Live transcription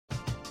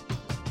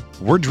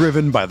We're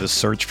driven by the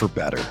search for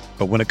better.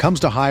 But when it comes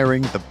to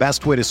hiring, the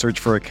best way to search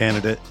for a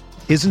candidate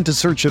isn't to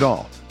search at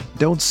all.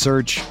 Don't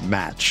search,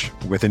 match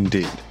with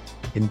Indeed.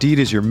 Indeed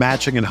is your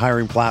matching and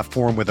hiring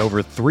platform with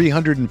over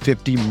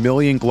 350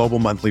 million global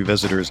monthly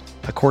visitors,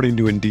 according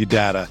to Indeed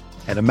data,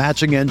 and a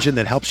matching engine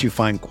that helps you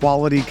find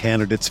quality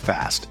candidates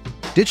fast.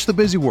 Ditch the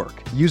busy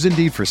work. Use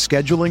Indeed for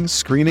scheduling,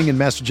 screening, and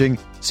messaging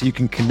so you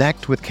can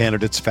connect with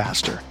candidates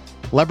faster.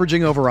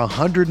 Leveraging over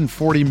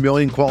 140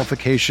 million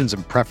qualifications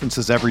and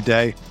preferences every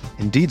day,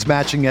 Indeed's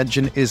matching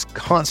engine is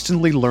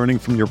constantly learning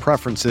from your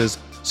preferences,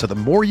 so the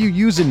more you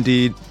use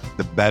Indeed,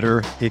 the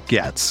better it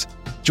gets.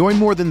 Join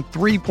more than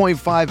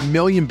 3.5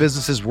 million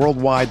businesses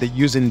worldwide that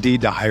use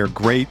Indeed to hire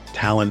great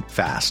talent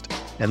fast.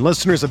 And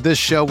listeners of this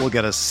show will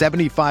get a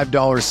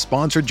 $75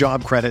 sponsored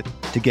job credit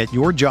to get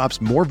your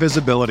jobs more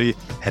visibility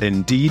at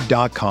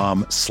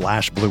Indeed.com/Blue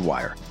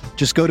Wire.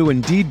 Just go to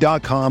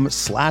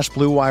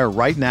Indeed.com/Blue Wire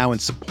right now and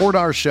support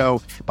our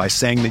show by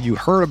saying that you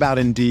heard about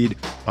Indeed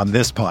on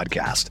this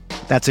podcast.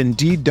 That's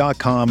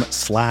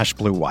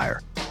Indeed.com/Blue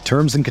Wire.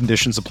 Terms and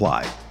conditions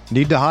apply.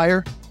 Need to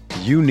hire?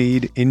 You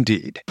need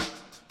Indeed.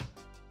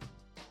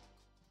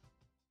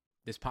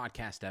 This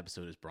podcast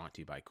episode is brought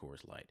to you by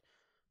Coors Light.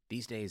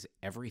 These days,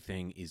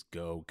 everything is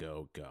go,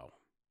 go, go.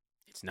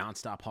 It's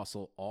nonstop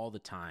hustle all the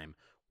time.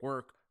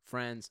 Work,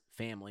 friends,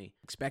 family,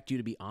 expect you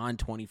to be on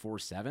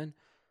 24/7.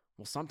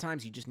 Well,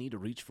 sometimes you just need to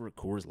reach for a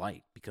Coors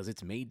Light because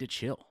it's made to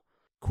chill.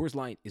 Coors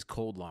Light is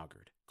cold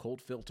lagered,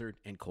 cold filtered,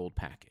 and cold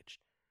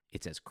packaged.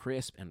 It's as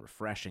crisp and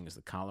refreshing as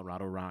the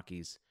Colorado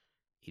Rockies.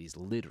 It is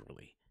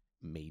literally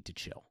made to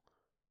chill.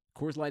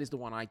 Coors Light is the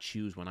one I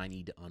choose when I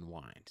need to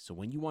unwind. So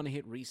when you want to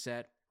hit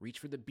reset, reach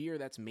for the beer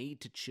that's made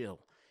to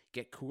chill.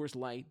 Get Coors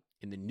Light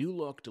in the new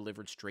look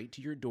delivered straight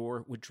to your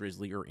door with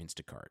Drizzly or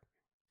Instacart.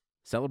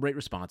 Celebrate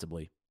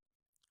responsibly.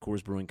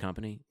 Coors Brewing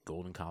Company,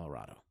 Golden,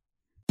 Colorado.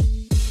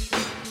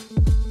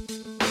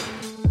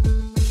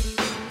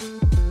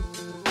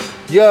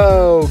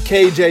 Yo,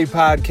 KJ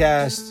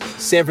Podcast,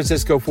 San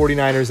Francisco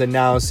 49ers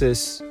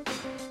analysis,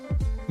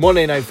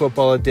 Monday Night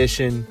Football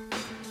edition.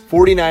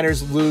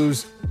 49ers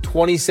lose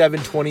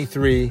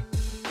 27-23.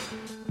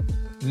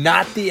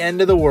 Not the end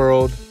of the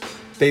world.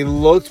 They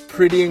looked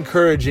pretty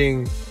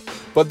encouraging,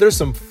 but there's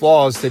some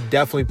flaws to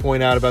definitely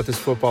point out about this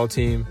football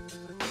team.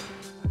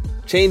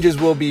 Changes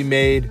will be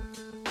made,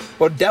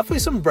 but definitely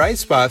some bright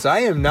spots. I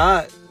am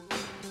not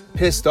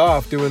pissed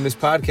off doing this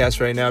podcast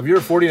right now. If you're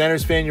a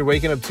 49ers fan, you're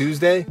waking up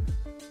Tuesday.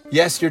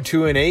 Yes, you're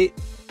 2-8.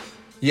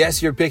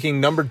 Yes, you're picking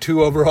number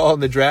 2 overall in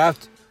the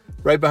draft,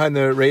 right behind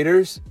the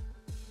Raiders.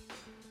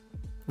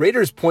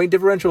 Raiders' point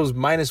differential is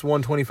minus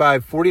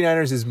 125.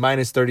 49ers is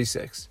minus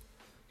 36.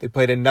 They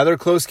played another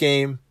close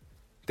game.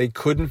 They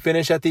couldn't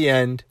finish at the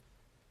end.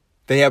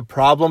 They have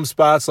problem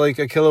spots like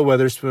Ahkello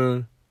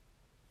Witherspoon.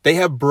 They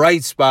have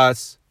bright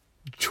spots.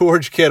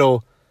 George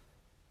Kittle,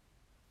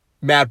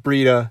 Matt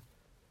Breida.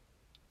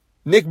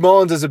 Nick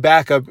Mullins as a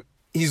backup,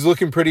 he's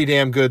looking pretty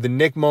damn good. The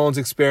Nick Mullins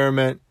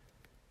experiment,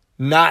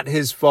 not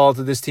his fault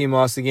that this team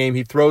lost the game.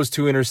 He throws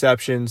 2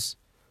 interceptions.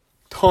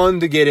 Ton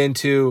to get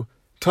into.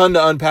 Ton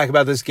to unpack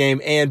about this game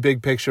and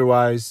big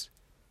picture-wise.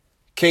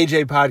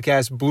 KJ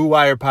Podcast,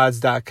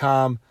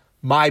 BlueWirePods.com,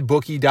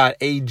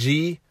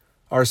 MyBookie.ag,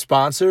 our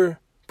sponsor.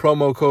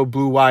 Promo code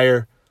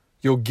BlueWire.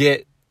 You'll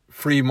get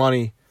free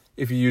money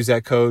if you use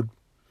that code.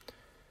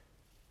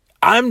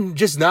 I'm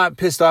just not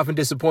pissed off and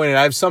disappointed.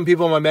 I have some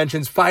people in my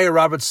mentions, fire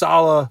Robert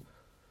Saleh.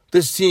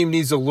 This team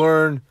needs to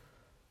learn.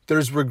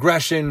 There's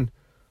regression.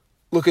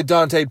 Look at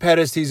Dante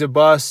Pettis. He's a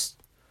bust.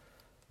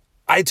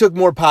 I took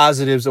more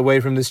positives away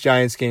from this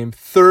Giants game.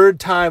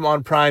 Third time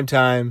on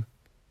primetime,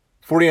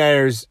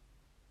 49ers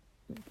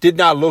did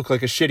not look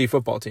like a shitty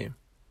football team.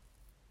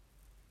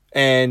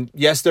 And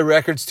yes, their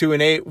record's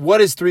 2-8. What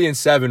is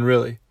 3-7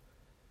 really?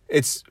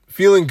 It's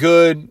feeling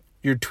good.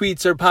 Your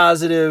tweets are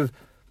positive.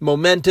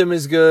 Momentum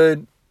is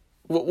good.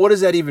 What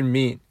does that even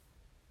mean?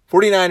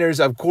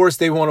 49ers, of course,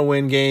 they want to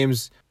win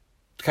games.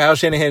 Kyle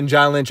Shanahan and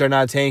John Lynch are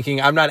not tanking.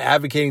 I'm not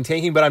advocating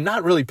tanking, but I'm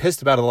not really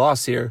pissed about a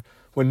loss here.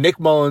 When Nick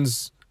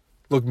Mullins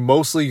looked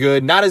mostly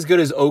good, not as good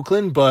as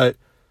Oakland, but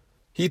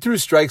he threw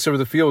strikes over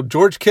the field.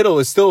 George Kittle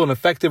is still an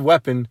effective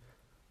weapon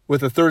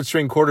with a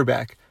third-string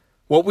quarterback.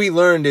 What we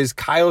learned is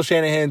Kyle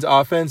Shanahan's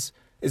offense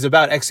is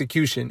about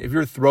execution. If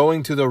you're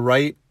throwing to the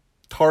right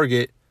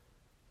target,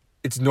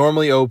 it's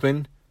normally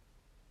open,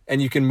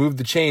 and you can move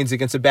the chains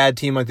against a bad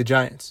team like the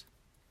Giants.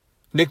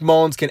 Nick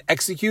Mullins can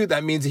execute.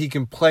 That means that he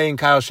can play in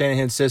Kyle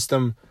Shanahan's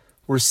system.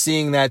 We're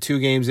seeing that 2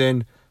 games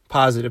in.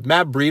 Positive.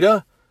 Matt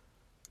Breida,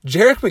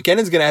 Jerick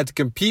McKinnon's going to have to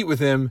compete with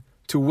him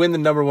to win the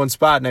number 1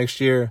 spot next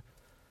year.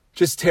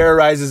 Just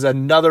terrorizes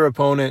another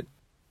opponent.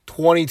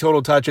 20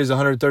 total touches,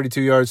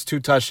 132 yards, 2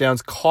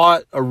 touchdowns.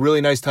 Caught a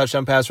really nice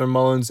touchdown pass from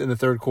Mullins in the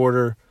third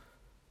quarter.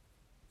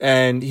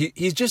 And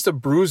he's just a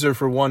bruiser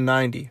for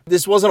 190.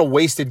 This wasn't a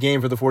wasted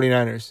game for the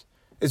 49ers.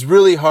 It's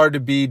really hard to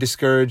be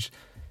discouraged.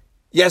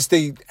 Yes,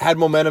 they had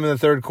momentum in the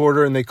third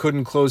quarter and they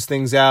couldn't close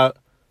things out.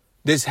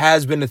 This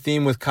has been a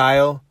theme with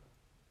Kyle.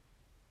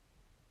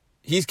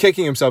 He's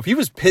kicking himself. He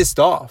was pissed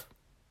off.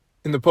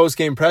 in the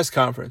post-game press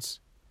conference.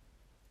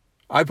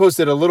 I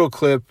posted a little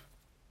clip.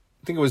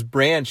 I think it was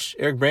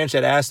Eric Branch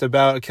had asked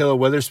about Ahkello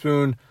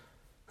Witherspoon,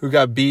 who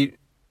got beat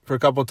for a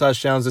couple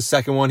touchdowns. The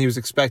second one, he was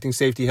expecting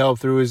safety help,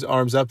 threw his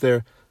arms up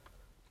there.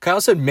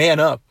 Kyle said, man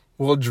up.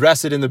 We'll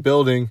address it in the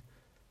building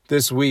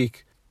this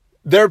week.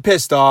 They're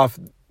pissed off.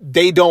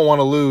 They don't want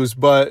to lose,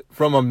 but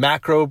from a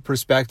macro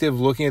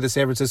perspective, looking at the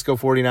San Francisco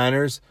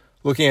 49ers,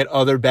 looking at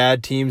other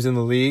bad teams in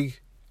the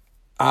league,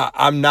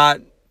 I'm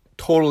not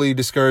totally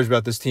discouraged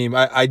about this team.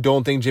 I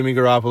don't think Jimmy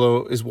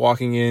Garoppolo is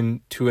walking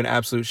into an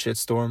absolute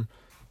shitstorm.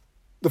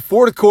 The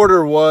fourth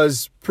quarter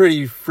was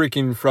pretty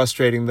freaking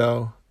frustrating,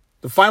 though.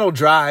 The final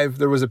drive,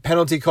 there was a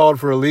penalty called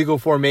for illegal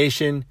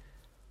formation,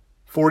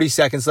 40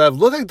 seconds left.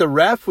 Looked like the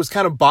ref was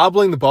kind of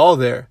bobbling the ball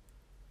there,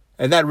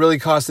 and that really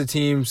cost the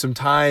team some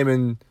time,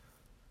 and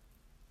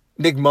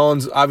Nick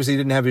Mullins obviously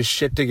didn't have his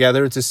shit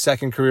together. It's his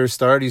second career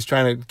start. He's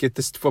trying to get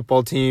this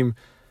football team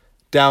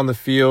down the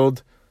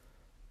field.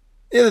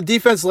 Yeah, the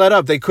defense let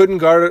up. They couldn't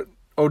guard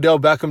Odell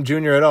Beckham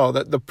Jr. at all.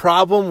 The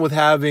problem with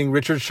having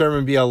Richard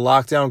Sherman be a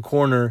lockdown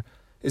corner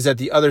is that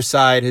the other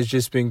side has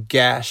just been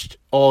gashed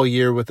all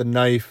year with a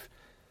knife.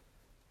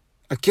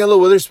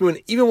 Ahkello Witherspoon,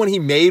 even when he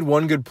made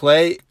one good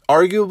play,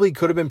 arguably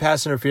could have been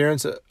pass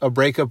interference, a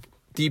breakup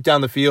deep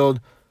down the field.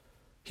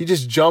 He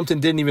just jumped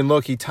and didn't even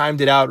look. He timed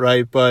it out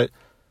right, but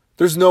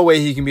there's no way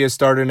he can be a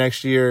starter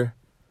next year.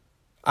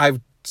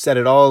 I've said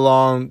it all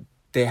along.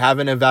 They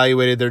haven't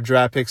evaluated their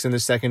draft picks in the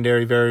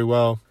secondary very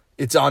well.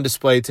 It's on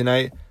display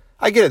tonight.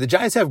 I get it. The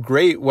Giants have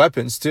great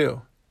weapons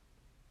too.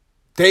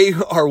 They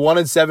are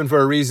 1-7 for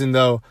a reason,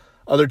 though.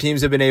 Other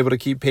teams have been able to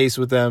keep pace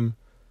with them.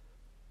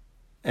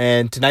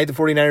 And tonight the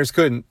 49ers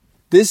couldn't.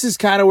 This is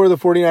kind of where the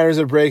 49ers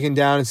are breaking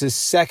down. It's the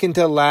second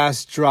to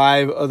last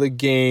drive of the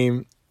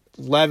game.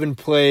 11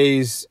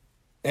 plays,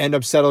 end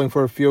up settling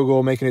for a field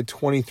goal, making it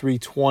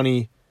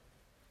 23-20.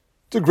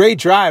 It's a great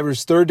drive.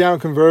 There's third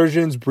down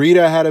conversions.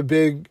 Breida had a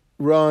big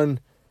run.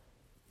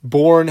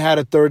 Bourne had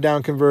a third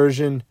down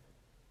conversion.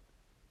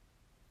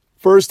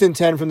 1st and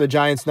 10 from the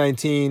Giants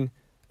 19.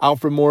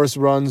 Alfred Morris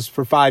runs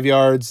for 5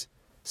 yards.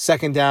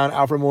 Second down,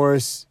 Alfred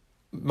Morris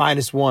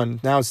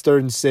 -1. Now it's 3rd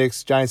and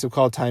 6. Giants have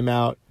called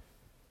timeout.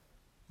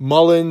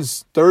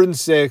 Mullins, 3rd and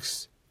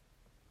 6.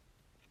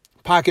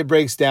 Pocket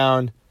breaks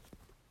down.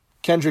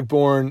 Kendrick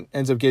Bourne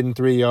ends up getting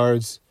 3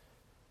 yards.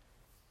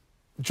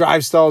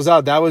 Drive stalls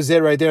out. That was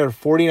it right there.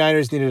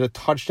 49ers needed a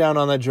touchdown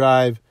on that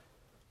drive.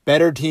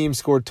 Better teams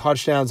scored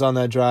touchdowns on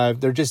that drive.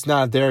 They're just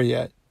not there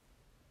yet.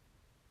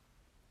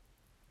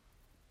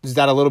 Is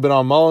that a little bit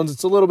on Mullins?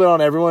 It's a little bit on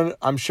everyone.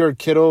 I'm sure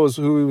Kittle is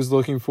who he was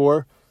looking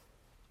for.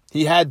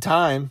 He had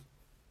time.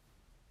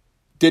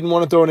 Didn't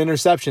want to throw an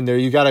interception there.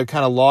 You got to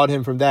kind of laud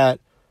him from that.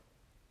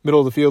 Middle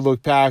of the field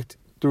looked packed.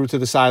 Threw to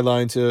the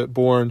sideline to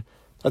Bourne.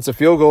 That's a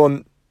field goal,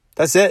 and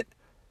that's it.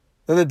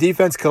 Then the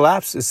defense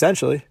collapsed,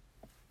 essentially.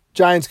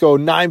 Giants go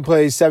 9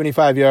 plays,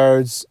 75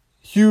 yards.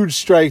 Huge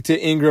strike to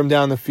Ingram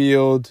down the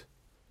field.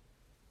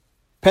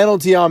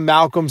 Penalty on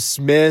Malcolm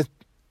Smith.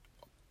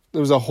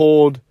 There was a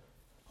hold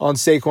on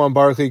Saquon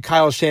Barkley.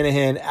 Kyle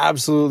Shanahan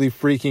absolutely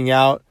freaking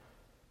out.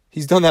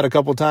 He's done that a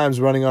couple times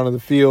running onto the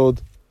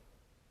field.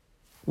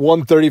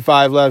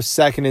 1:35 left,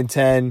 2nd and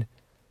 10.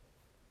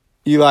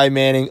 Eli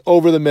Manning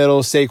over the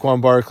middle.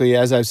 Saquon Barkley,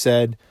 as I've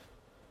said.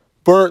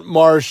 Burnt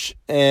Marsh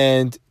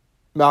and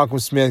Malcolm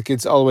Smith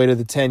gets all the way to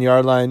the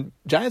 10-yard line.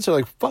 Giants are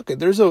like, fuck it.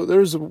 There's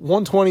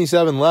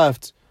 1:27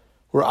 left.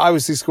 We're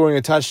obviously scoring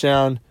a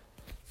touchdown.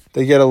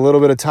 They get a little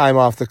bit of time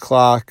off the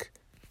clock.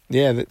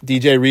 Yeah,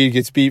 DJ Reed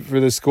gets beat for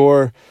the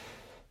score.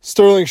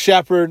 Sterling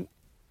Shepard,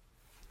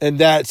 and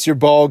that's your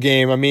ball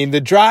game. I mean, the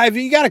drive,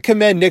 you got to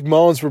commend Nick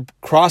Mullins for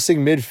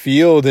crossing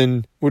midfield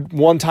and with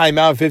one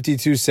timeout,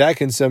 52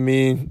 seconds. I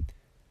mean,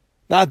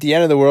 not the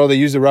end of the world. They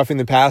used a roughing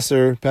the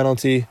passer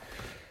penalty.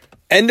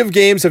 End of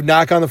games have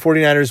not gone the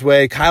 49ers'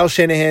 way. Kyle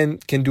Shanahan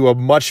can do a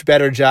much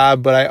better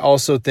job, but I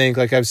also think,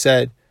 like I've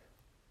said,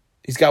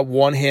 he's got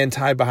one hand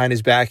tied behind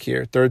his back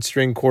here.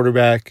 Third-string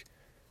quarterback.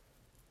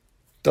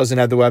 Doesn't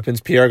have the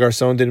weapons. Pierre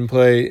Garçon didn't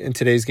play in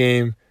today's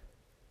game.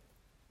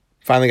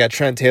 Finally got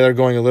Trent Taylor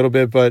going a little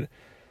bit, but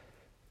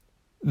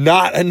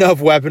not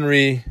enough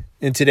weaponry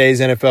in today's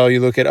NFL.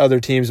 You look at other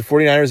teams. The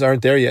 49ers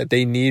aren't there yet.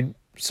 They need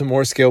some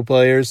more skill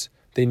players.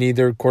 They need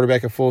their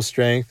quarterback at full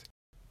strength.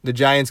 The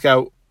Giants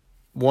got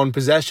one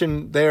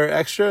possession there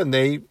extra, and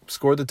they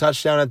scored the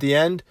touchdown at the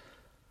end.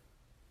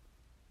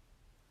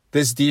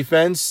 This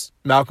defense,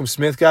 Malcolm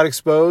Smith got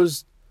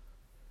exposed.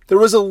 There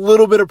was a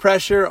little bit of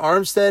pressure.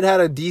 Armstead had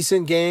a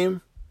decent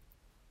game.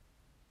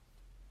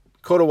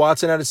 Coda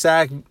Watson had a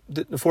sack.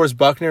 DeForest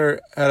Buckner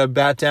had a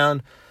bat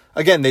down.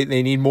 Again, they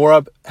need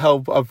more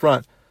help up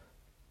front.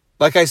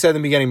 Like I said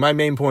in the beginning, my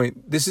main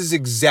point, this is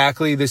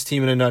exactly this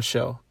team in a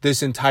nutshell.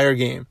 This entire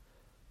game.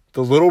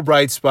 The little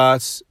bright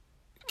spots,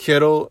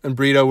 Kittle and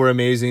Breida were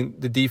amazing.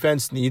 The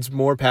defense needs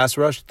more pass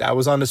rush. That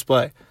was on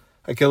display.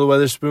 Ahkello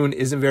Witherspoon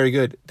isn't very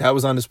good. That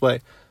was on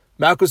display.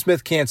 Malcolm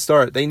Smith can't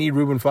start. They need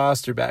Reuben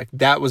Foster back.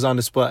 That was on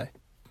display.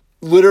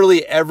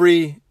 Literally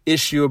every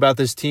issue about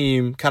this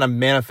team kind of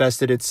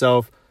manifested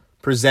itself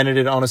presented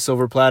it on a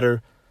silver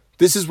platter.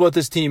 This is what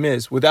this team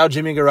is. Without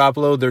Jimmy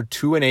Garoppolo, they're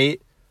 2-8.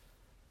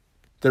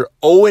 They're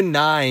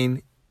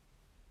 0-9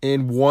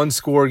 in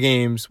one-score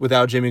games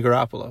without Jimmy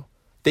Garoppolo.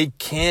 They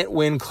can't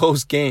win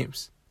close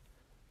games.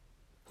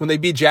 When they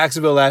beat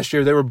Jacksonville last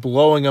year, they were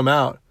blowing them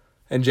out,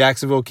 and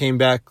Jacksonville came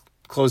back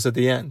close at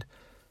the end.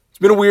 It's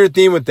been a weird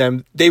theme with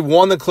them. They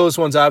won the close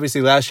ones,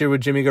 obviously, last year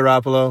with Jimmy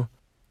Garoppolo.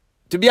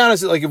 To be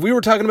honest, like if we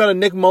were talking about a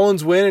Nick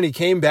Mullins win and he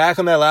came back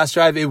on that last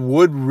drive, it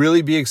would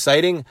really be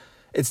exciting.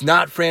 It's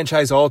not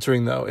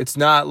franchise-altering, though. It's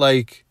not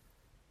like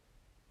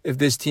if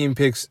this team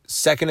picks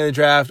second in the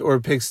draft or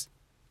picks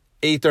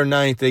 8th or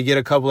 9th, they get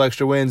a couple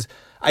extra wins.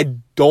 I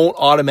don't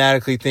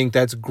automatically think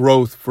that's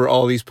growth for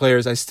all these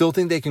players. I still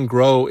think they can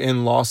grow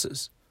in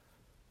losses.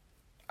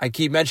 I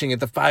keep mentioning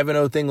it, the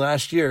 5-0 thing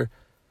last year.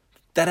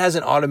 That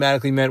hasn't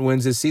automatically meant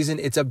wins this season.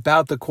 It's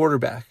about the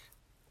quarterback.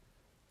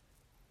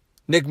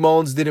 Nick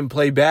Mullins didn't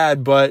play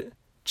bad, but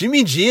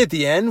Jimmy G at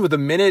the end with a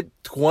minute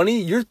 20,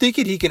 you're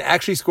thinking he can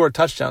actually score a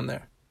touchdown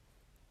there.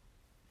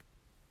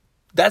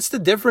 That's the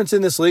difference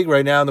in this league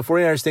right now, and the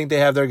 49ers think they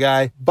have their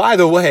guy. By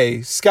the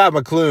way, Scott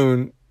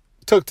McCloughan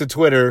took to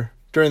Twitter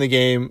during the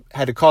game,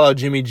 had to call out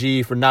Jimmy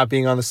G for not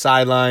being on the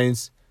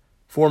sidelines.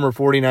 Former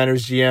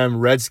 49ers GM,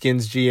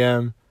 Redskins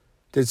GM,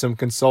 did some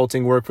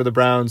consulting work for the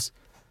Browns.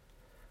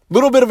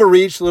 Little bit of a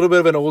reach, a little bit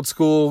of an old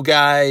school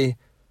guy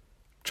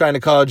trying to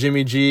call out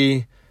Jimmy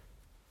G.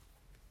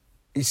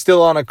 He's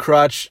still on a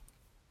crutch.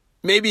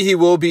 Maybe he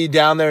will be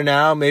down there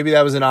now. Maybe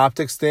that was an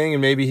optics thing,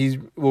 and maybe he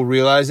will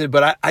realize it.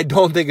 But I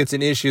don't think it's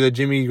an issue that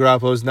Jimmy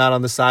Garoppolo is not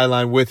on the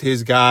sideline with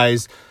his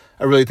guys.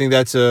 I really think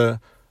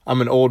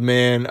I'm an old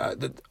man.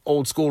 The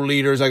old school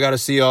leaders, I got to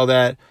see all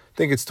that. I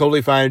think it's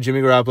totally fine if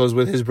Jimmy Garoppolo's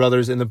with his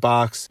brothers in the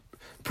box.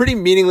 Pretty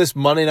meaningless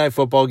Monday Night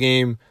Football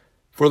game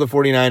for the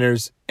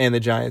 49ers and the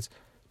Giants.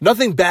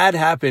 Nothing bad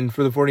happened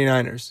for the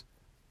 49ers.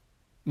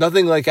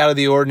 Nothing like out of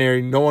the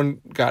ordinary. No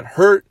one got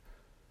hurt.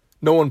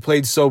 No one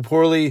played so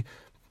poorly.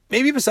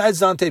 Maybe besides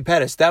Dante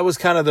Pettis. That was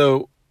kind of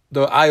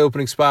the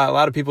eye-opening spot. A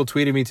lot of people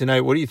tweeted me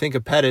tonight, what do you think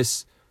of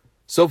Pettis?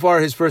 So far,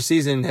 his first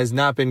season has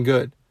not been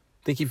good.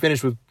 I think he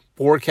finished with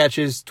 4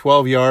 catches,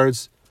 12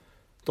 yards.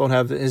 Don't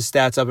have his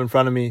stats up in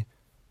front of me.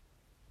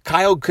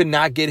 Kyle could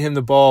not get him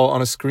the ball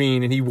on a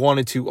screen, and he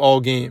wanted to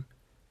all game.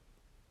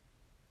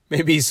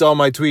 Maybe he saw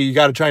my tweet. You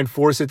got to try and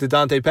force it to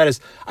Dante Pettis.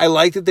 I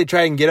like that they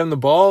tried and get him the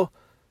ball.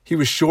 He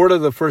was short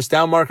of the first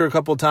down marker a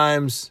couple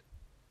times.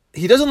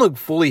 He doesn't look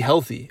fully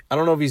healthy. I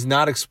don't know if he's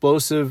not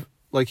explosive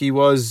like he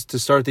was to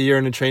start the year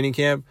in a training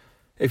camp,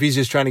 if he's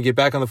just trying to get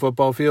back on the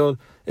football field,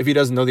 if he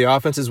doesn't know the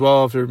offense as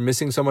well after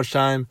missing so much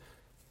time.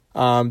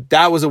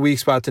 That was a weak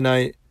spot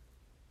tonight.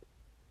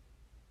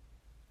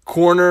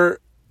 Corner,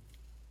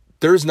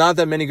 there's not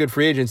that many good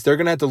free agents. They're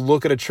going to have to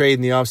look at a trade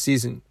in the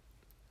offseason.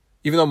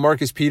 Even though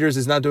Marcus Peters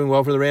is not doing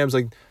well for the Rams,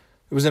 like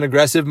it was an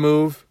aggressive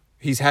move.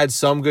 He's had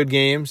some good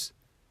games.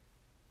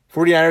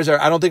 49ers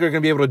I don't think are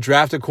going to be able to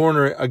draft a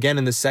corner again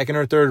in the second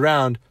or third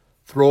round,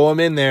 throw him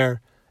in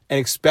there, and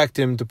expect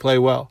him to play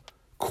well.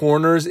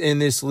 Corners in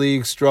this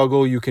league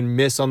struggle. You can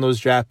miss on those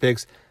draft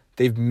picks.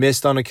 They've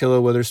missed on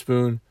Ahkello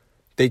Witherspoon.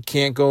 They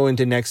can't go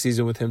into next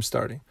season with him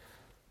starting.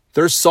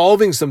 They're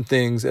solving some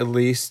things, at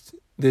least,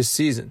 this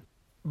season.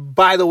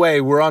 By the way,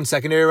 we're on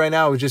secondary right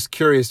now. I was just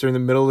curious during the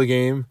middle of the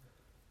game.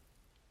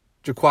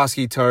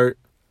 Jaquiski Tart.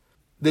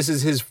 This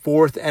is his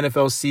 4th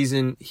NFL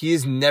season. He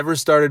has never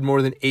started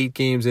more than 8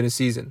 games in a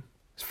season.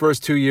 His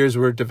first 2 years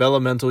were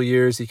developmental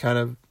years. He kind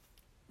of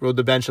rode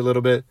the bench a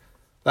little bit.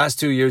 Last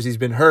 2 years, he's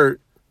been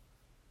hurt.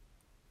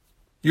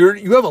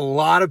 You have a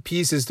lot of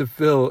pieces to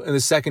fill in the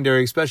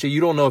secondary, especially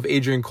you don't know if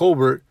Adrian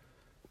Colbert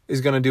is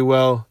going to do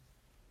well.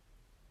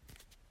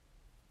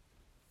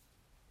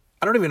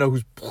 I don't even know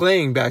who's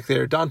playing back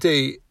there.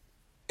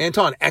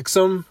 Anton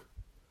Exum,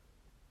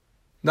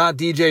 not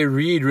DJ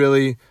Reed,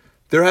 really.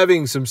 They're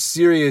having some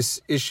serious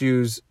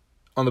issues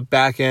on the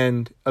back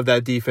end of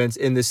that defense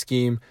in this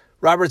scheme.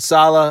 Robert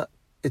Saleh,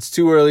 it's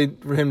too early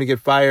for him to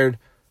get fired.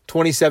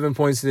 27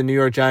 points to the New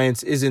York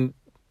Giants isn't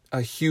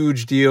a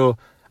huge deal.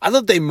 I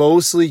thought they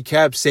mostly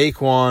kept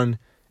Saquon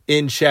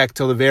in check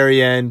till the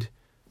very end.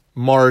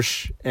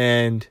 Marsh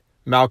and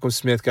Malcolm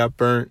Smith got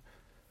burnt.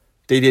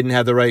 They didn't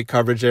have the right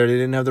coverage there. They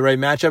didn't have the right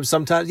matchup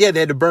sometimes. Yeah, they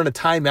had to burn a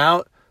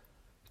timeout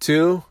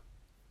too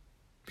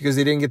because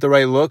they didn't get the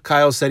right look.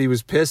 Kyle said he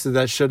was pissed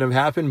that shouldn't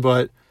have happened,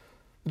 but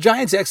the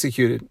Giants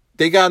executed.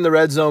 They got in the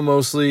red zone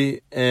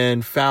mostly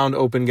and found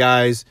open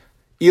guys.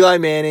 Eli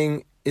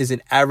Manning is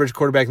an average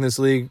quarterback in this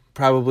league,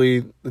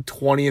 probably the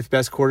 20th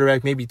best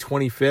quarterback, maybe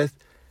 25th.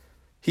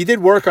 He did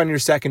work on your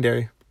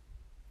secondary.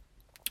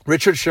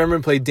 Richard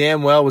Sherman played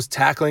damn well, was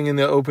tackling in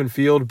the open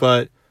field,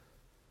 but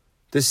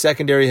this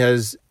secondary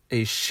has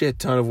a shit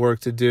ton of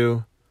work to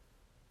do.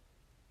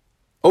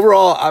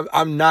 Overall,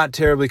 I'm not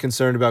terribly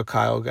concerned about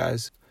Kyle,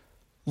 guys.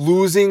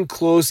 Losing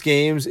close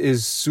games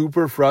is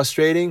super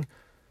frustrating.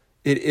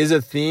 It is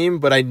a theme,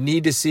 but I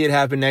need to see it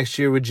happen next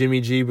year with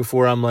Jimmy G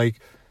before I'm like,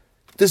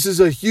 this is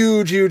a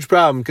huge, huge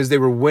problem, because they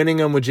were winning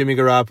them with Jimmy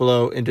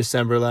Garoppolo in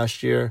December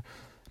last year.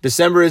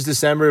 December is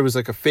December. It was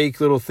like a fake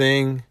little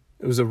thing.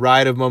 It was a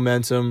ride of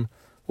momentum.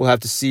 We'll have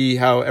to see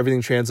how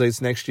everything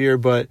translates next year.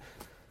 But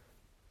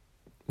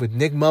with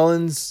Nick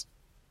Mullins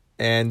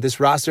and this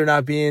roster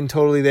not being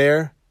totally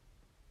there,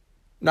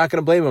 I'm not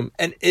going to blame them.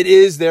 And it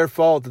is their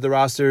fault that the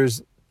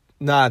roster's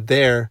not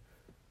there.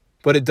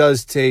 But it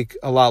does take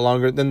a lot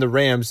longer than the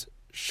Rams.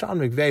 Sean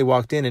McVay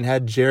walked in and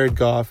had Jared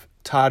Goff,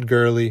 Todd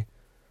Gurley,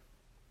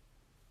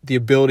 the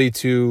ability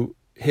to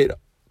hit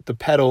the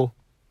pedal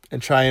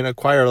and try and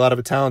acquire a lot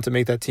of talent to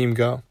make that team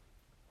go.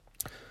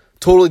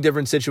 Totally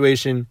different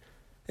situation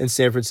in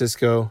San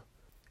Francisco.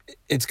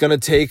 It's going to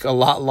take a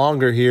lot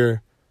longer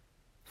here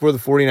for the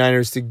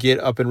 49ers to get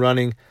up and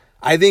running.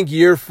 I think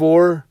year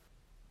 4,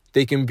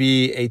 they can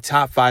be a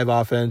top 5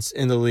 offense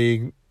in the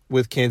league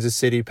with Kansas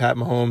City, Pat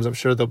Mahomes. I'm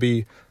sure there'll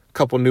be a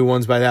couple new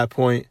ones by that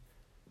point.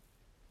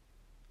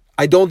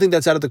 I don't think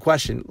that's out of the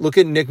question. Look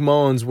at Nick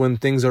Mullins when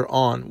things are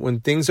on. When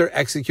things are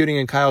executing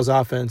in Kyle's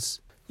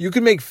offense, you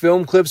can make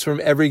film clips from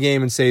every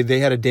game and say they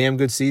had a damn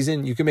good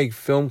season. You can make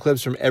film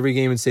clips from every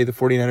game and say the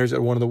 49ers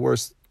are one of the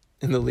worst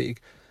in the league.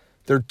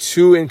 They're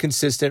too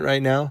inconsistent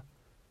right now,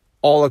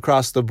 all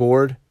across the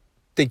board.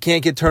 They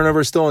can't get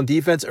turnovers still on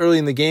defense. Early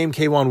in the game,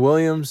 K'Wan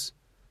Williams,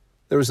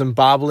 there was some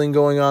bobbling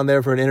going on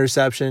there for an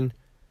interception.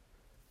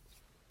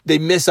 They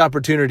miss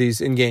opportunities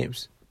in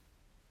games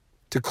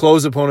to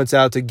close opponents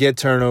out, to get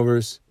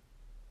turnovers.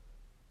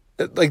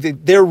 Like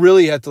they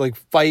really have to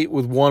fight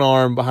with one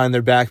arm behind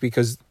their back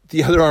because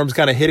the other arm's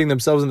kind of hitting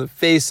themselves in the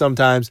face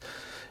sometimes.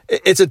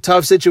 It's a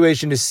tough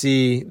situation to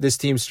see this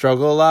team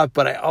struggle a lot,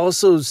 but I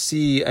also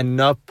see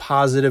enough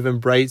positive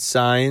and bright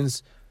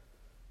signs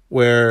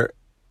where,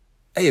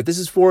 hey, if this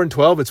is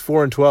 4-12, it's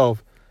 4-12.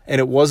 And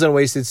it wasn't a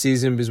wasted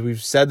season because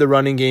we've said the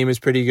running game is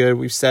pretty good.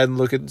 We've said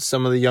look at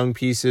some of the young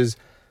pieces.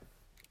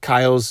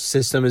 Kyle's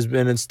system has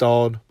been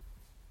installed.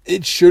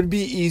 It should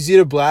be easy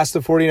to blast the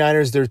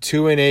 49ers. They're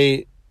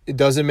 2-8. It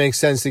doesn't make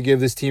sense to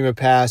give this team a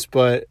pass,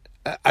 but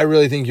I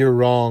really think you're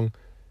wrong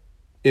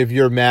if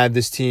you're mad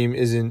this team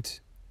isn't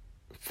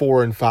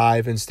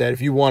 4-5 instead.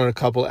 If you wanted a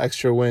couple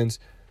extra wins.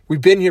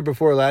 We've been here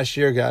before last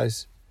year,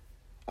 guys.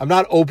 I'm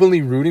not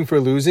openly rooting for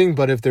losing,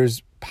 but if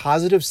there's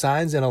positive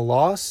signs in a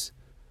loss,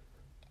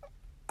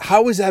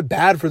 how is that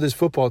bad for this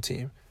football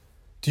team?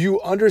 Do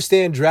you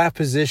understand draft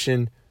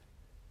position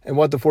and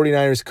what the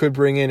 49ers could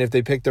bring in if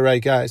they pick the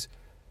right guys?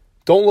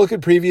 Don't look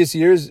at previous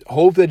years.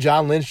 Hope that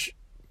John Lynch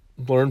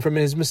learned from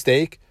his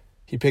mistake.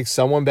 He picked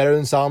someone better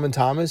than Solomon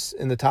Thomas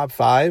in the top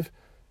 5.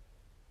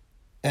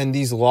 And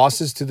these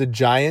losses to the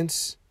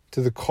Giants,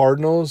 to the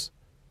Cardinals,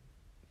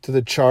 to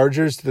the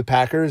Chargers, to the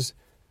Packers,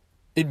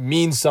 it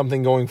means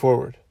something going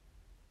forward.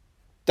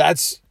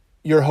 That's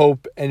your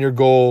hope and your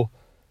goal.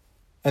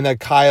 And that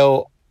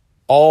Kyle,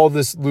 all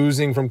this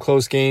losing from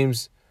close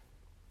games,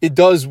 it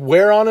does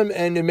wear on him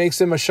and it makes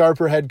him a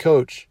sharper head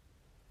coach.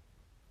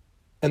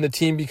 And the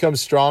team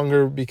becomes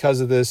stronger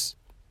because of this.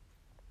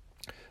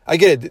 I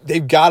get it.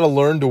 They've got to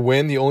learn to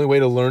win. The only way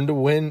to learn to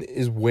win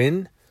is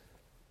win.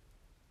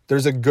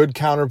 There's a good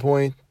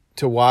counterpoint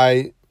to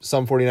why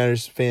some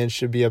 49ers fans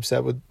should be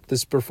upset with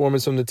this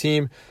performance from the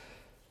team.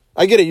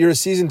 I get it. You're a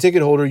season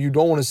ticket holder. You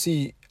don't want to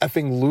see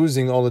effing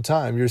losing all the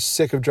time. You're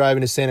sick of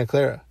driving to Santa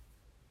Clara.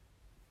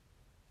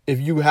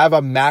 If you have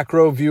a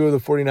macro view of the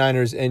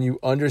 49ers and you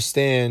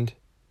understand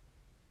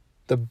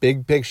the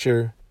big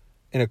picture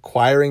in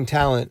acquiring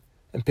talent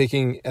and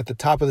picking at the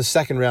top of the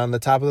second round, the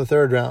top of the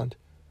third round,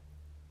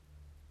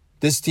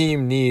 this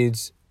team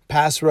needs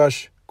pass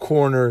rush,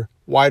 corner,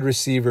 wide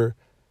receiver.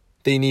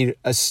 They need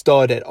a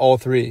stud at all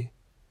 3.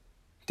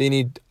 They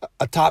need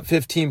a top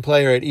 15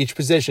 player at each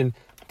position.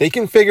 They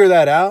can figure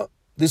that out.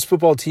 This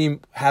football team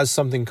has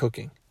something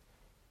cooking.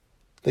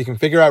 They can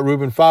figure out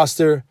Reuben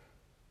Foster.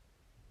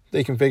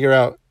 They can figure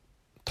out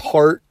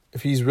Tart,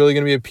 if he's really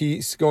going to be a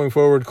piece going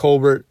forward,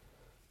 Colbert.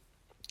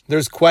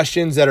 There's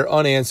questions that are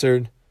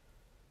unanswered.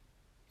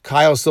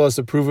 Kyle still has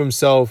to prove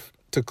himself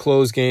to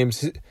close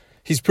games.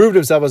 He's proved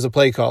himself as a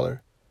play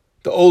caller.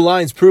 The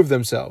O-lines proved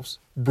themselves.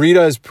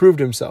 Breida has proved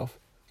himself.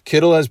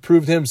 Kittle has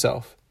proved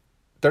himself.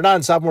 They're not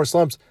in sophomore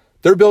slumps.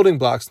 They're building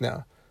blocks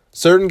now.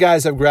 Certain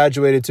guys have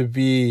graduated to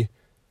be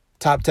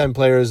top 10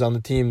 players on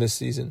the team this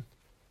season.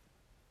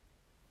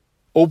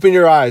 Open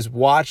your eyes.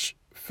 Watch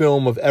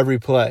film of every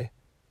play.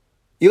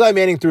 Eli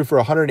Manning threw for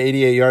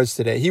 188 yards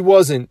today. He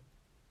wasn't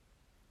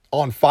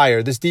on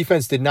fire. This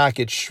defense did not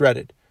get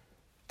shredded.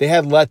 They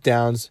had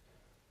letdowns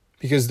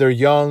because they're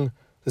young.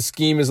 The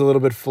scheme is a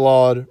little bit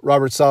flawed.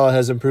 Robert Saleh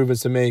has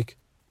improvements to make.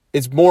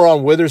 It's more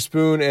on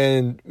Witherspoon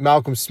and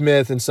Malcolm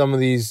Smith and some of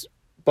these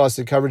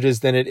busted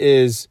coverages than it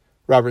is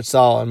Robert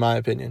Saleh, in my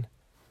opinion.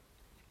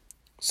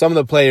 Some of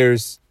the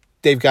players,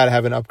 they've got to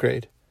have an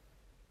upgrade.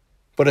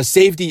 But a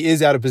safety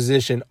is out of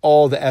position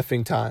all the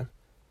effing time.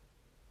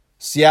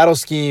 Seattle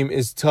scheme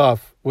is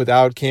tough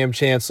without Cam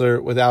Chancellor,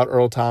 without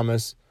Earl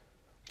Thomas.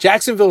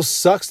 Jacksonville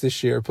sucks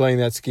this year playing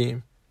that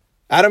scheme.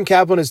 Adam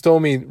Kaplan has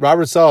told me,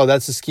 Robert Saleh,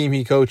 that's the scheme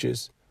he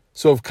coaches.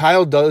 So if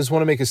Kyle does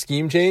want to make a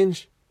scheme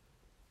change,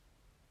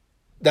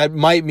 that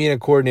might mean a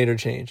coordinator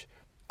change.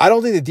 I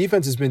don't think the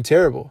defense has been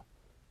terrible.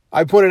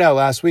 I pointed out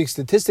last week,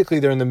 statistically,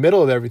 they're in the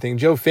middle of everything.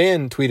 Joe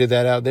Fan tweeted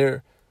that out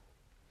there.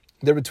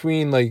 They're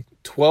between like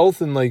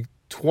 12th and like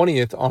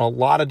 20th on a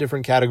lot of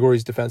different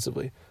categories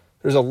defensively.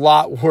 There's a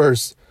lot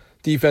worse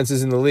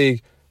defenses in the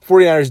league.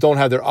 49ers don't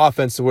have their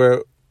offense to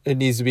where it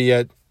needs to be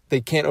yet. They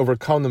can't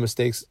overcome the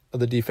mistakes of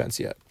the defense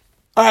yet.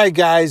 All right,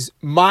 guys,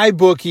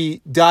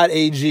 mybookie.ag.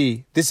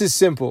 This is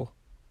simple.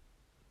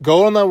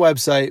 Go on the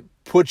website,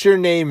 put your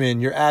name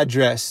in, your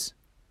address,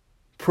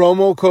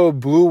 promo code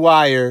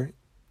BLUEWIRE.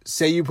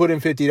 Say you put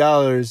in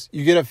 $50,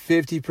 you get a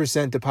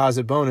 50%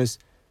 deposit bonus,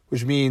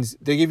 which means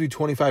they give you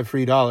 $25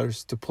 free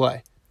to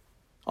play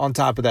on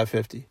top of that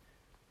 $50.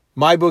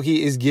 MyBookie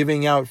is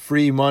giving out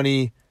free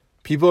money.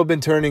 People have been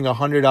turning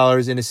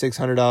 $100 into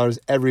 $600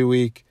 every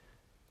week.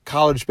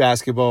 College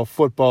basketball,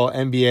 football,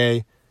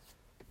 NBA,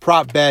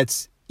 prop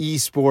bets,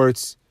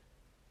 esports.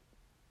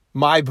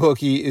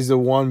 MyBookie is the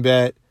one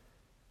bet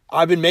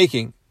I've been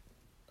making.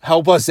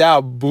 Help us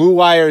out. Blue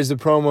Wire is the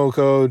promo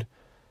code.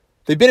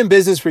 They've been in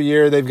business for a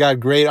year. They've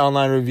got great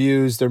online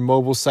reviews. Their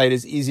mobile site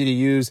is easy to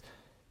use.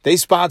 They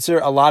sponsor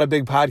a lot of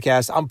big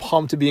podcasts. I'm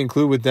pumped to be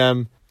included with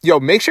them. Yo,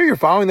 make sure you're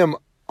following them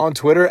on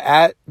Twitter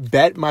at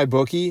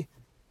BetMyBookie.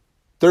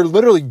 They're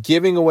literally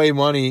giving away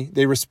money.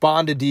 They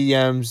respond to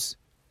DMs.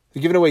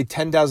 They're giving away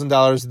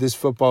 $10,000 this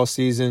football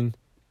season.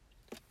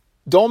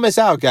 Don't miss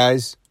out,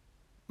 guys.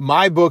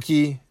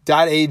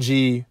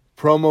 MyBookie.ag,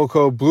 promo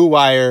code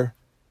BLUEWIRE.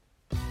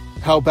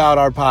 Help out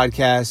our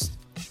podcast.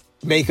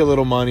 Make a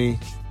little money.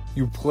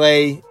 You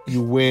play,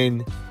 you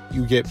win,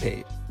 you get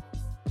paid.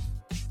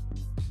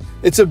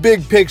 It's a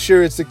big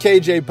picture. It's the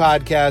KJ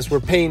podcast.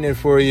 We're painting it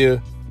for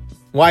you.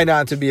 Why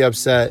not to be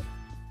upset?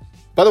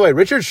 By the way,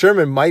 Richard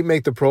Sherman might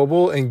make the Pro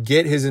Bowl and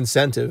get his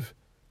incentive.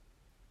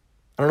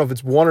 I don't know if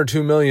it's $1 or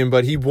 $2 million,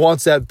 but he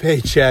wants that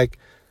paycheck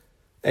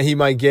and he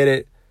might get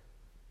it.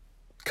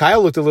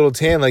 Kyle looked a little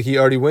tan, like he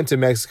already went to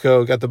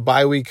Mexico. Got the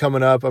bye week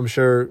coming up. I'm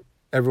sure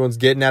everyone's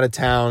getting out of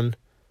town.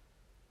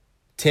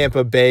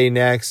 Tampa Bay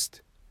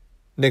next.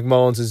 Nick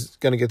Mullins is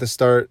going to get the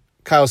start.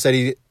 Kyle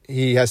said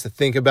he has to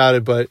think about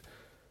it, but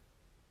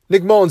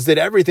Nick Mullins did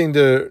everything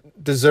to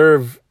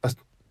deserve a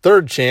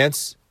third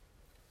chance.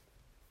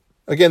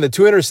 Again, the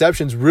 2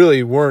 interceptions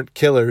really weren't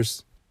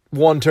killers.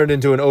 One turned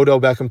into an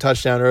Odell Beckham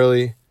touchdown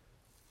early.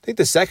 I think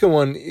the second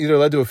one either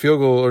led to a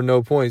field goal or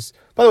no points.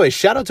 By the way,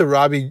 shout out to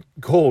Robbie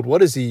Gould.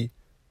 What is he,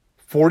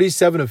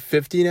 47 of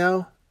 50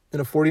 now in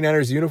a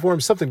 49ers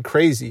uniform? Something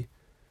crazy.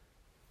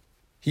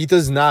 He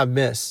does not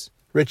miss.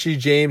 Richie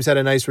James had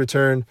a nice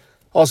return.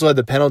 Also had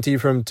the penalty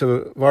from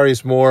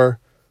Tavarius Moore.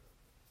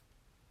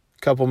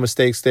 Couple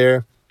mistakes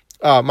there.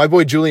 My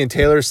boy Julian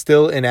Taylor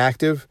still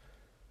inactive.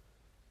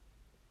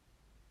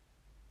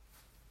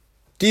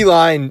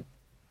 D-line,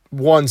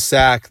 1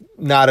 sack,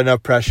 not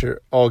enough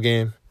pressure all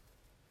game.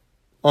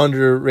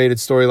 Underrated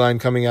storyline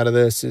coming out of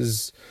this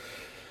is,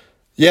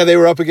 yeah, they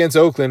were up against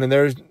Oakland, and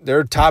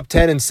they're top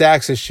 10 in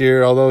sacks this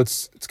year, although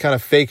it's kind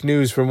of fake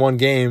news from one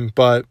game,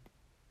 but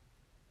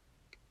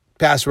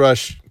pass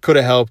rush could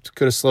have helped,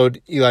 could have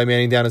slowed Eli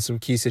Manning down in some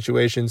key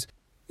situations.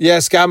 Yeah,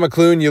 Scott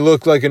McCloughan, you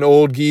look like an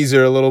old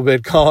geezer a little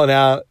bit calling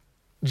out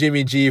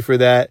Jimmy G for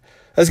that.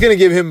 That's going to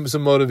give him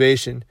some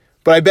motivation.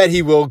 But I bet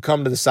he will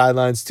come to the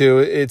sidelines too.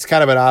 It's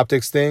kind of an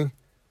optics thing.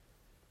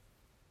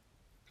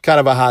 Kind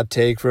of a hot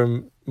take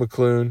from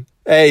McCloughan.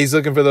 Hey, he's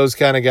looking for those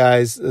kind of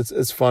guys.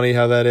 It's funny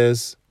how that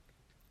is.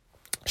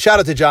 Shout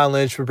out to John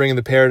Lynch for bringing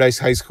the Paradise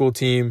High School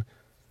team.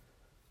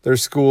 Their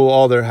school,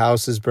 all their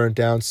houses burnt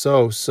down.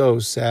 So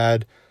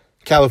sad.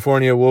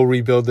 California will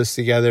rebuild this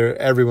together.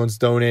 Everyone's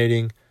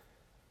donating.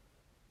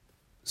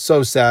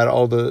 So sad.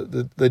 All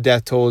the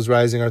death toll is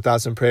rising. Our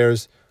thoughts and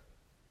prayers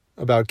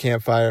about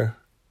Camp Fire.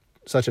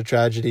 Such a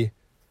tragedy.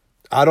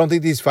 I don't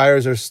think these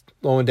fires are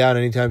slowing down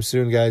anytime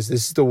soon, guys.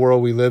 This is the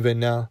world we live in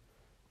now.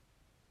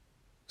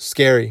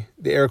 Scary.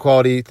 The air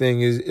quality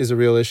thing is a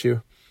real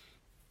issue.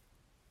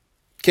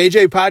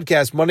 KJ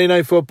Podcast, Monday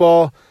Night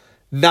Football.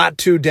 Not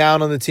too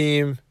down on the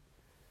team.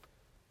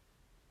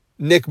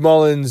 Nick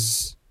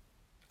Mullins,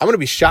 I'm going to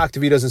be shocked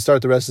if he doesn't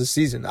start the rest of the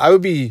season. I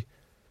would be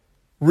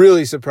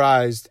really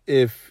surprised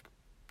if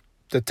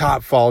the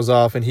top falls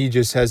off and he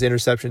just has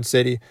interception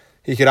city.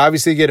 He could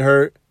obviously get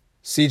hurt.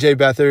 CJ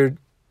Beathard,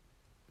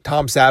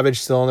 Tom Savage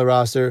still on the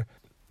roster.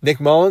 Nick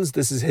Mullins,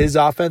 this is his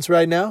offense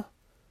right now.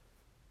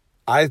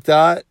 I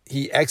thought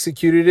he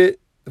executed it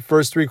the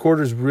first 3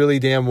 quarters really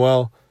damn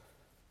well.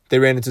 They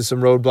ran into some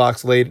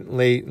roadblocks late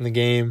in the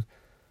game.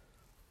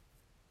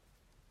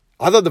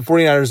 I thought the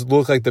 49ers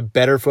looked like the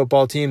better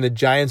football team. The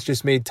Giants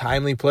just made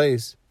timely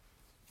plays.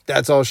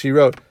 That's all she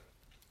wrote.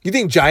 You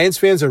think Giants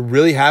fans are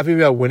really happy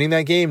about winning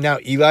that game? Now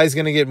Eli's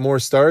going to get more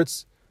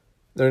starts.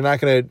 They're not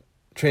going to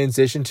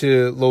transition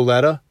to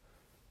Loletta.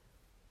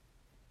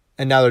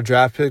 And now their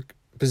draft pick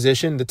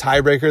position, the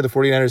tiebreaker, the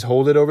 49ers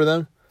hold it over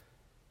them.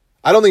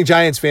 I don't think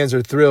Giants fans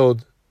are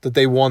thrilled that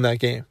they won that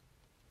game.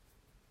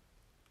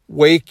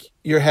 Wake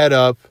your head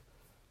up.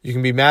 You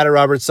can be mad at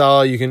Robert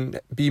Saleh. You can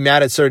be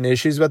mad at certain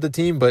issues about the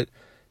team, but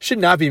should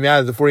not be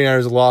mad that the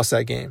 49ers lost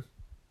that game.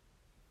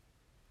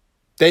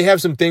 They have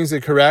some things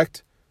to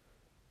correct,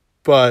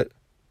 but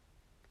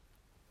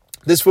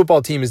This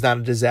football team is not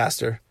a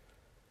disaster.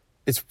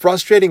 It's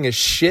frustrating as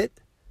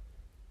shit,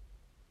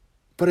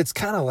 but it's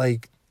kind of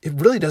like, it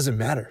really doesn't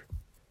matter.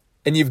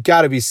 And you've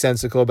got to be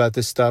sensical about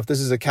this stuff. This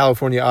is a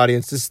California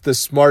audience. This is the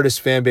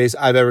smartest fan base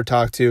I've ever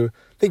talked to.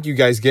 I think you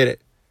guys get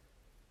it.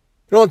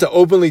 You don't have to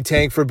openly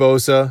tank for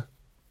Bosa.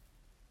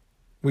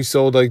 We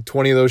sold like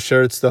 20 of those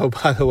shirts, though,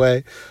 by the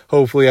way.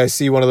 Hopefully I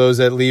see one of those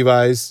at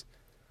Levi's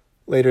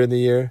later in the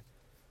year.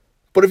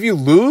 But if you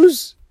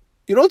lose,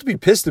 you don't have to be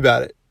pissed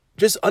about it.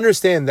 Just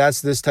understand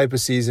that's this type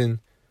of season.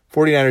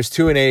 49ers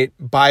 2-8,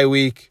 bye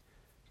week,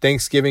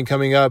 Thanksgiving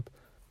coming up.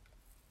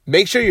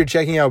 Make sure you're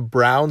checking out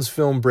Brown's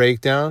film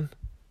breakdown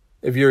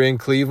if you're in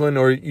Cleveland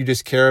or you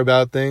just care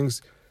about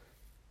things.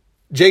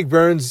 Jake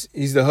Burns,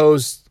 he's the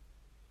host.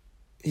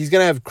 He's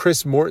going to have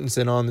Chris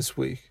Mortensen on this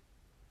week.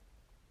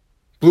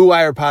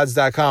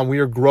 BlueWirePods.com. We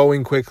are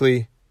growing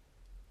quickly.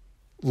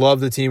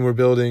 Love the team we're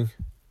building.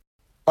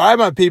 All right,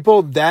 my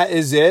people, that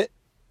is it.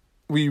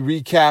 We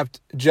recapped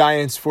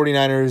Giants,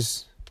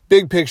 49ers.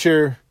 Big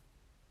picture,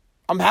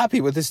 I'm happy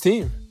with this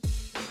team.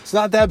 It's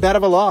not that bad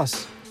of a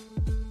loss.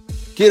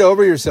 Get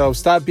over yourself.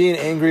 Stop being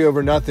angry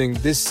over nothing.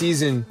 This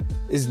season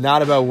is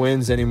not about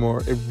wins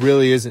anymore. It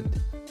really isn't.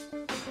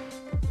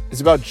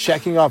 It's about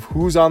checking off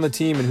who's on the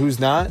team and who's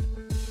not.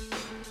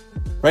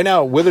 Right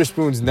now,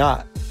 Witherspoon's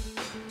not.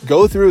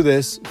 Go through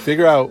this,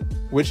 figure out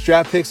which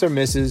draft picks are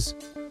misses,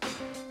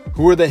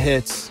 who are the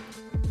hits,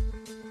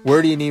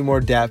 where do you need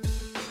more depth.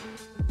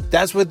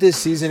 That's what this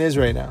season is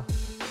right now.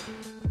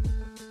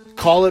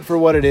 Call it for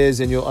what it is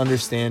and you'll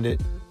understand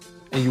it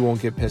and you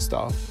won't get pissed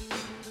off.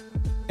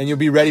 And you'll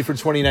be ready for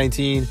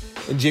 2019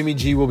 and Jimmy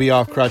G will be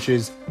off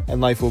crutches and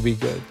life will be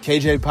good.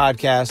 KJ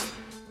Podcast.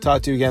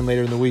 Talk to you again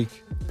later in the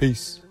week.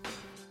 Peace.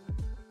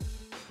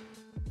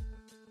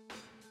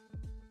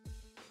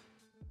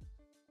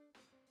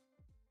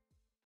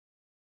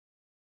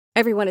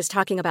 Everyone is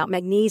talking about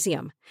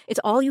magnesium. It's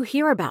all you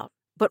hear about.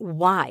 But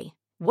why?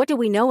 What do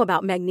we know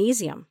about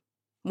magnesium?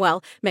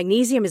 Well,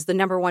 magnesium is the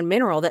number one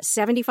mineral that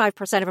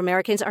 75% of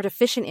Americans are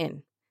deficient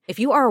in. If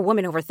you are a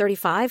woman over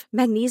 35,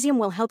 magnesium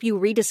will help you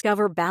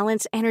rediscover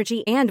balance,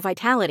 energy, and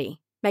vitality.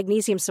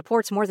 Magnesium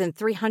supports more than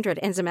 300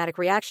 enzymatic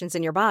reactions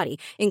in your body,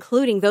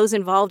 including those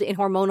involved in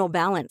hormonal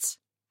balance.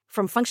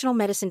 From functional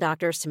medicine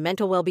doctors to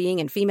mental well-being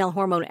and female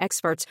hormone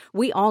experts,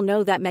 we all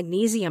know that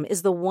magnesium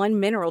is the one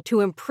mineral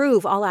to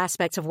improve all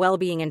aspects of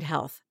well-being and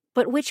health.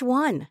 But which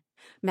one?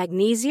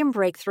 Magnesium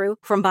Breakthrough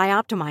from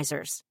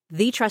Bioptimizers,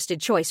 the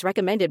trusted choice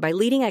recommended by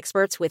leading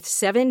experts with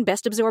 7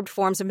 best-absorbed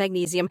forms of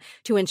magnesium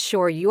to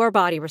ensure your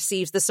body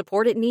receives the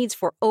support it needs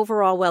for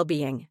overall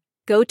well-being.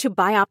 Go to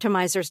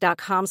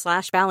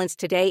bioptimizers.com/balance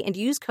today and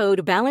use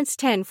code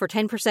BALANCE10 for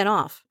 10%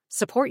 off.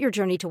 Support your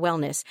journey to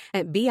wellness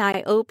at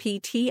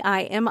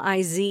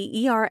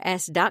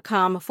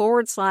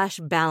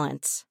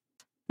bioptimizers.com/balance.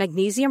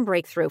 Magnesium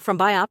Breakthrough from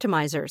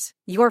Bioptimizers,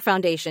 your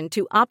foundation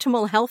to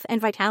optimal health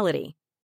and vitality.